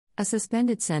A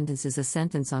suspended sentence is a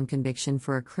sentence on conviction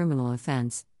for a criminal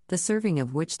offense, the serving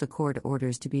of which the court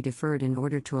orders to be deferred in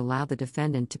order to allow the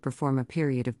defendant to perform a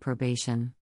period of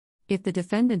probation. If the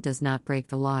defendant does not break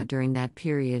the law during that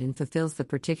period and fulfills the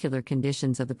particular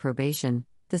conditions of the probation,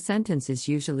 the sentence is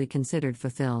usually considered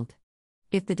fulfilled.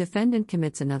 If the defendant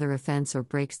commits another offense or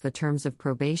breaks the terms of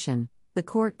probation, the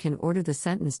court can order the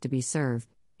sentence to be served,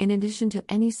 in addition to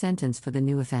any sentence for the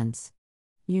new offense.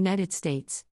 United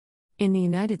States. In the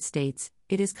United States,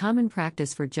 it is common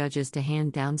practice for judges to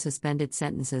hand down suspended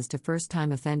sentences to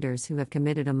first-time offenders who have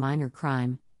committed a minor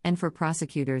crime, and for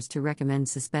prosecutors to recommend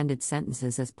suspended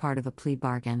sentences as part of a plea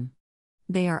bargain.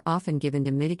 They are often given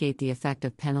to mitigate the effect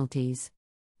of penalties.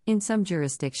 In some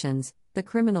jurisdictions, the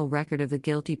criminal record of the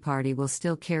guilty party will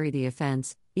still carry the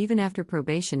offense, even after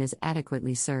probation is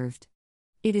adequately served.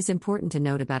 It is important to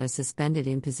note about a suspended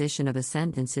imposition of a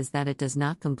sentence is that it does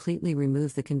not completely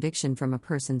remove the conviction from a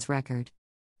person's record.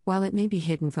 While it may be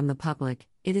hidden from the public,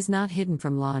 it is not hidden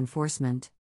from law enforcement.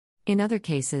 In other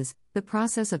cases, the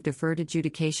process of deferred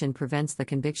adjudication prevents the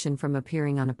conviction from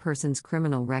appearing on a person's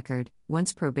criminal record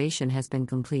once probation has been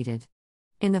completed.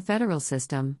 In the federal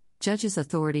system, judges'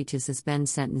 authority to suspend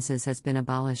sentences has been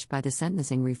abolished by the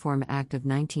Sentencing Reform Act of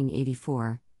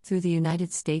 1984, through the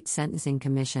United States Sentencing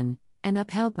Commission, and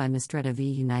upheld by Mistretta v.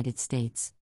 United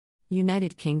States.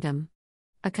 United Kingdom.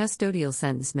 A custodial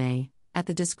sentence may, at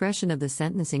the discretion of the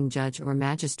sentencing judge or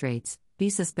magistrates, be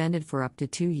suspended for up to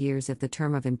 2 years if the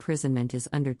term of imprisonment is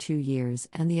under 2 years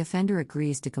and the offender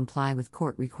agrees to comply with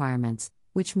court requirements,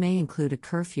 which may include a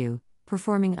curfew,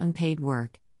 performing unpaid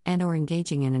work, and/or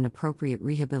engaging in an appropriate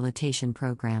rehabilitation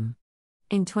program.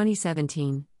 In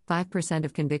 2017, 5%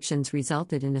 of convictions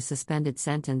resulted in a suspended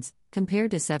sentence,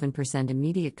 compared to 7%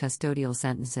 immediate custodial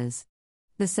sentences.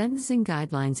 The sentencing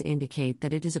guidelines indicate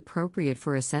that it is appropriate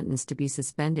for a sentence to be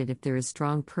suspended if there is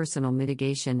strong personal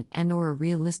mitigation and/or a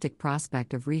realistic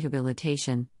prospect of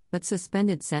rehabilitation, but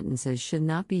suspended sentences should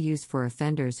not be used for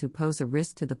offenders who pose a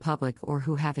risk to the public or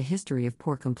who have a history of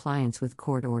poor compliance with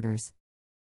court orders.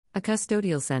 A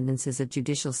custodial sentence is a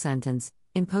judicial sentence,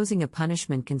 imposing a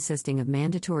punishment consisting of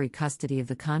mandatory custody of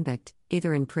the convict,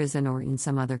 either in prison or in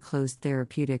some other closed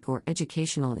therapeutic or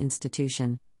educational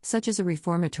institution, such as a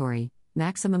reformatory,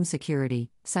 maximum security,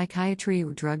 psychiatry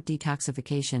or drug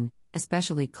detoxification,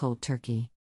 especially cold turkey.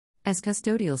 As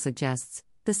custodial suggests,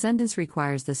 the sentence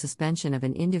requires the suspension of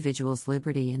an individual's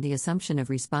liberty and the assumption of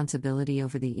responsibility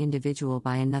over the individual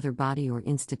by another body or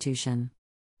institution.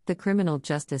 The Criminal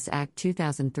Justice Act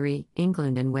 2003,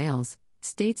 England and Wales,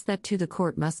 states that the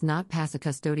court must not pass a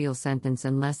custodial sentence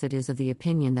unless it is of the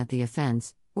opinion that the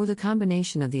offense, or the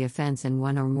combination of the offense and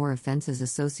one or more offenses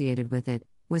associated with it,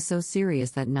 was so serious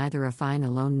that neither a fine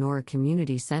alone nor a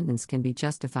community sentence can be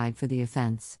justified for the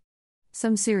offense.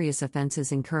 Some serious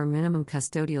offenses incur minimum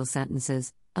custodial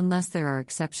sentences, unless there are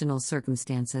exceptional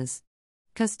circumstances.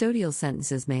 Custodial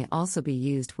sentences may also be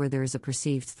used where there is a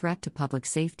perceived threat to public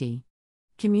safety.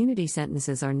 Community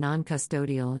sentences are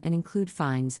non-custodial and include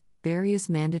fines, various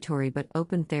mandatory but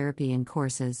open therapy and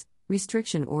courses,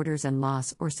 restriction orders and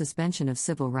loss or suspension of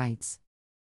civil rights.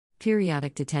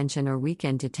 Periodic detention or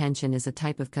weekend detention is a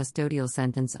type of custodial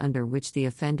sentence under which the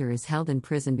offender is held in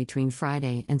prison between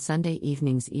Friday and Sunday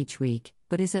evenings each week,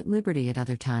 but is at liberty at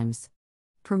other times.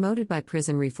 Promoted by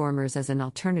prison reformers as an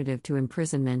alternative to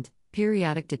imprisonment,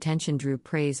 periodic detention drew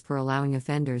praise for allowing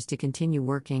offenders to continue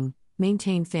working,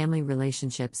 maintain family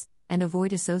relationships, and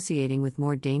avoid associating with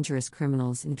more dangerous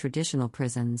criminals in traditional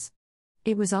prisons.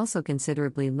 It was also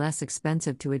considerably less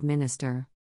expensive to administer.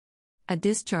 A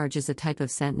discharge is a type of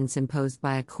sentence imposed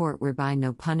by a court whereby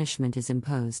no punishment is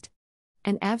imposed.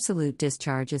 An absolute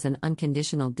discharge is an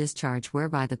unconditional discharge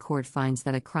whereby the court finds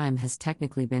that a crime has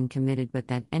technically been committed but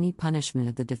that any punishment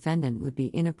of the defendant would be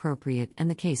inappropriate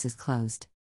and the case is closed.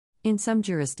 In some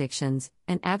jurisdictions,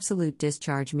 an absolute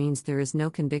discharge means there is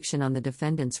no conviction on the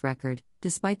defendant's record,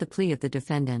 despite the plea of the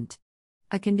defendant.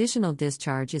 A conditional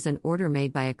discharge is an order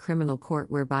made by a criminal court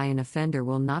whereby an offender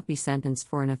will not be sentenced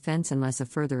for an offense unless a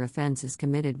further offense is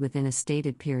committed within a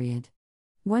stated period.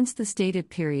 Once the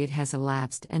stated period has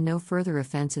elapsed and no further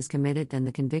offense is committed, then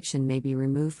the conviction may be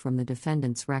removed from the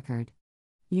defendant's record.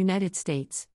 United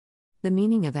States. The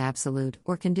meaning of absolute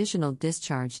or conditional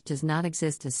discharge does not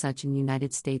exist as such in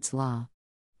United States law.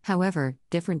 However,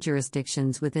 different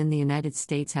jurisdictions within the United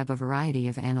States have a variety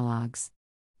of analogs.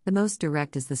 The most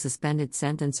direct is the suspended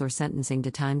sentence or sentencing to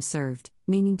time served,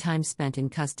 meaning time spent in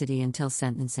custody until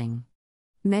sentencing.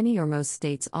 Many or most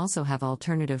states also have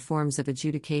alternative forms of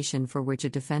adjudication for which a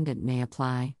defendant may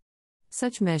apply.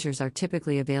 Such measures are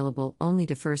typically available only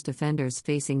to first offenders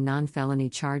facing non-felony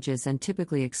charges and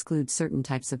typically exclude certain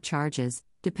types of charges,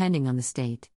 depending on the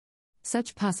state.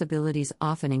 Such possibilities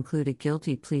often include a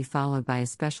guilty plea followed by a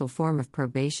special form of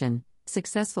probation,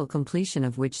 successful completion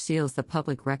of which seals the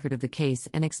public record of the case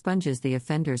and expunges the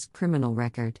offender's criminal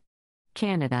record.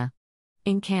 Canada.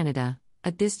 In Canada,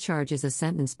 a discharge is a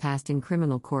sentence passed in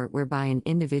criminal court whereby an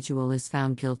individual is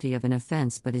found guilty of an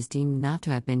offense but is deemed not to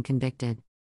have been convicted.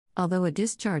 Although a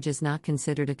discharge is not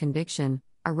considered a conviction,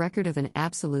 a record of an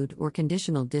absolute or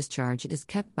conditional discharge is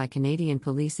kept by Canadian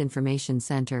Police Information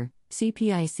Centre,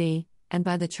 CPIC, and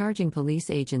by the charging police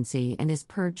agency and is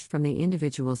purged from the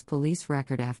individual's police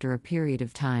record after a period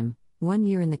of time, 1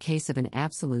 year in the case of an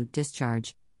absolute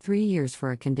discharge, 3 years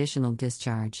for a conditional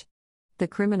discharge. The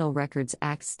Criminal Records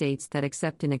Act states that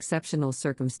except in exceptional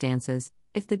circumstances,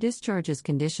 if the discharge is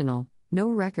conditional, no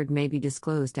record may be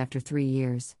disclosed after 3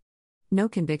 years. No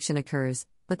conviction occurs,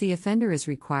 but the offender is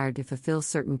required to fulfill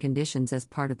certain conditions as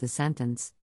part of the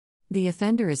sentence. The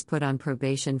offender is put on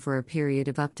probation for a period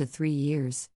of up to 3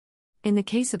 years. In the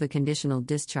case of a conditional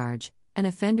discharge, an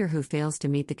offender who fails to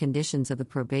meet the conditions of the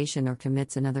probation or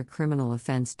commits another criminal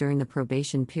offense during the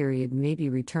probation period may be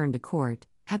returned to court,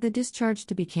 have the discharge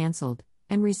to be cancelled,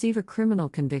 and receive a criminal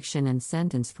conviction and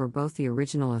sentence for both the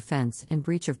original offense and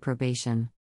breach of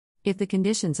probation. If the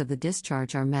conditions of the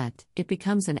discharge are met, it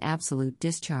becomes an absolute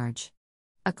discharge.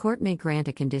 A court may grant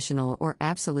a conditional or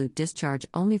absolute discharge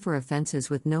only for offenses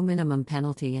with no minimum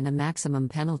penalty and a maximum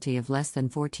penalty of less than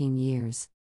 14 years.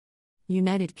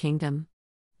 United Kingdom.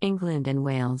 England and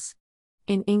Wales.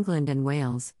 In England and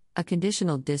Wales, a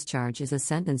conditional discharge is a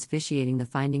sentence vitiating the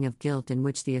finding of guilt in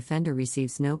which the offender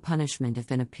receives no punishment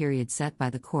if in a period set by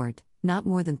the court, not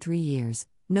more than 3 years,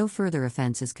 no further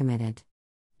offense is committed.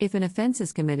 If an offense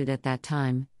is committed at that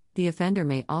time, the offender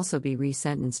may also be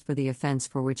resentenced for the offense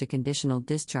for which a conditional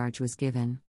discharge was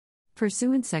given.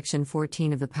 Pursuant Section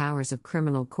 14 of the Powers of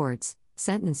Criminal Courts,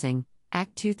 Sentencing,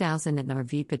 Act 2000 and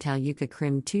RV Patalyuka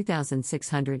Krim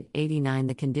 2689,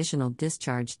 the conditional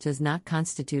discharge does not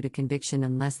constitute a conviction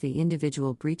unless the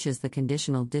individual breaches the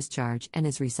conditional discharge and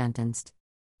is resentenced.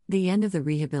 The end of the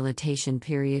rehabilitation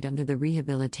period under the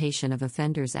Rehabilitation of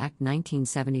Offenders Act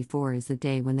 1974 is the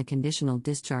day when the conditional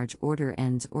discharge order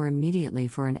ends or immediately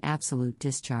for an absolute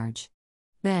discharge.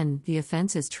 Then, the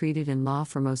offense is treated in law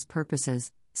for most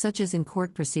purposes, such as in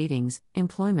court proceedings,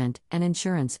 employment, and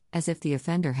insurance, as if the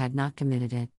offender had not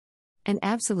committed it. An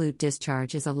absolute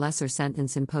discharge is a lesser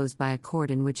sentence imposed by a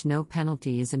court in which no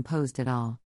penalty is imposed at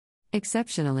all.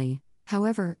 Exceptionally,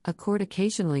 however, a court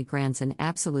occasionally grants an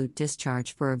absolute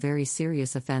discharge for a very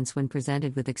serious offense when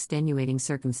presented with extenuating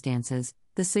circumstances.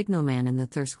 The signalman in the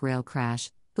Thirsk rail crash,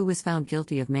 who was found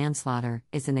guilty of manslaughter,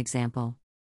 is an example.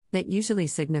 That usually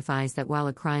signifies that while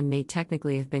a crime may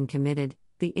technically have been committed,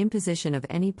 the imposition of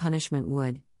any punishment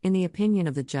would, in the opinion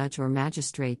of the judge or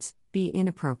magistrates, be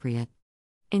inappropriate.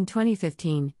 In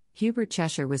 2015, Hubert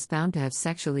Cheshire was found to have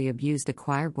sexually abused a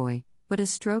choirboy, but a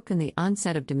stroke and the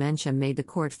onset of dementia made the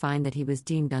court find that he was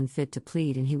deemed unfit to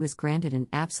plead and he was granted an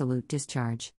absolute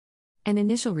discharge. An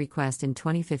initial request in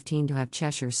 2015 to have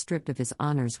Cheshire stripped of his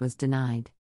honours was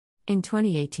denied. In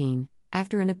 2018,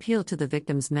 after an appeal to the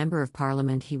victim's Member of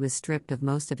Parliament, he was stripped of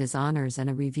most of his honours and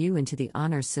a review into the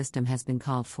honours system has been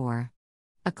called for.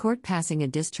 A court passing a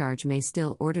discharge may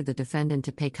still order the defendant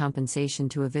to pay compensation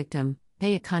to a victim,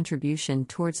 pay a contribution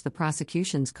towards the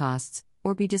prosecution's costs,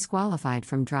 or be disqualified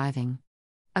from driving.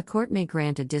 A court may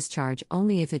grant a discharge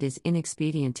only if it is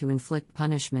inexpedient to inflict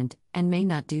punishment, and may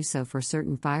not do so for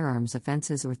certain firearms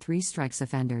offences or three-strikes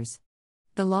offenders.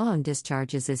 The law on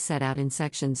discharges is set out in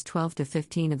Sections 12 to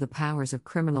 15 of the Powers of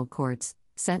Criminal Courts,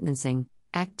 Sentencing,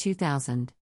 Act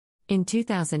 2000. In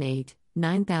 2008,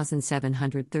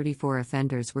 9,734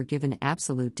 offenders were given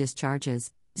absolute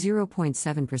discharges,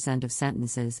 0.7% of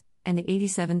sentences, and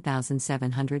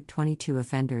 87,722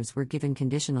 offenders were given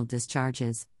conditional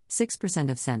discharges, 6%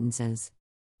 of sentences.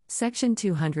 Section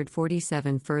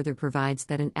 247 further provides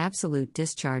that an absolute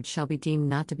discharge shall be deemed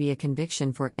not to be a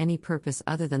conviction for any purpose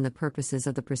other than the purposes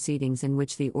of the proceedings in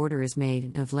which the order is made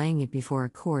and of laying it before a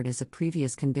court as a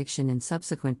previous conviction in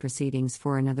subsequent proceedings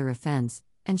for another offense,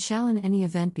 and shall in any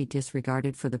event be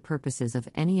disregarded for the purposes of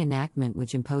any enactment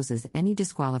which imposes any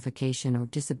disqualification or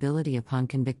disability upon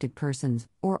convicted persons,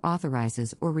 or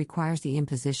authorizes or requires the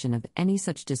imposition of any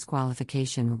such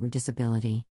disqualification or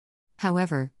disability.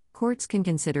 However, courts can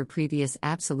consider previous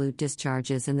absolute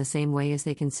discharges in the same way as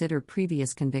they consider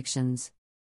previous convictions.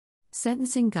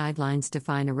 Sentencing guidelines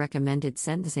define a recommended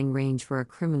sentencing range for a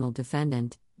criminal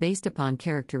defendant, based upon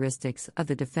characteristics of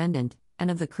the defendant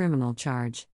and of the criminal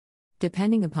charge.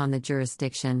 Depending upon the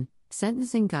jurisdiction,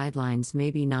 sentencing guidelines may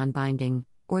be non-binding,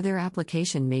 or their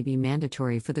application may be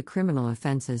mandatory for the criminal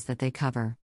offenses that they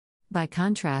cover. By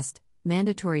contrast,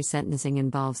 Mandatory sentencing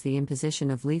involves the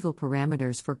imposition of legal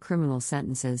parameters for criminal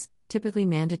sentences, typically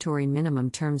mandatory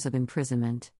minimum terms of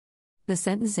imprisonment. The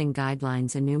sentencing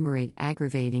guidelines enumerate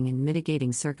aggravating and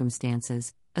mitigating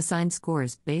circumstances, assign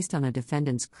scores based on a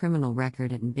defendant's criminal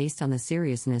record and based on the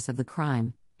seriousness of the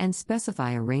crime, and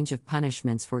specify a range of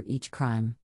punishments for each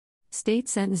crime. State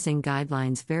sentencing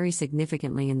guidelines vary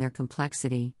significantly in their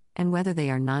complexity, and whether they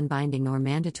are non-binding or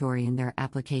mandatory in their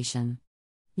application.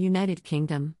 United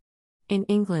Kingdom. In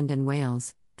England and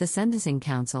Wales, the Sentencing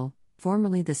Council,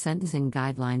 formerly the Sentencing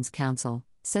Guidelines Council,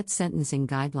 sets sentencing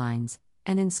guidelines,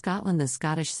 and in Scotland the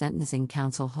Scottish Sentencing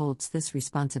Council holds this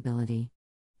responsibility.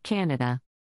 Canada.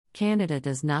 Canada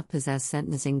does not possess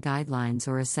sentencing guidelines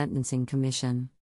or a sentencing commission.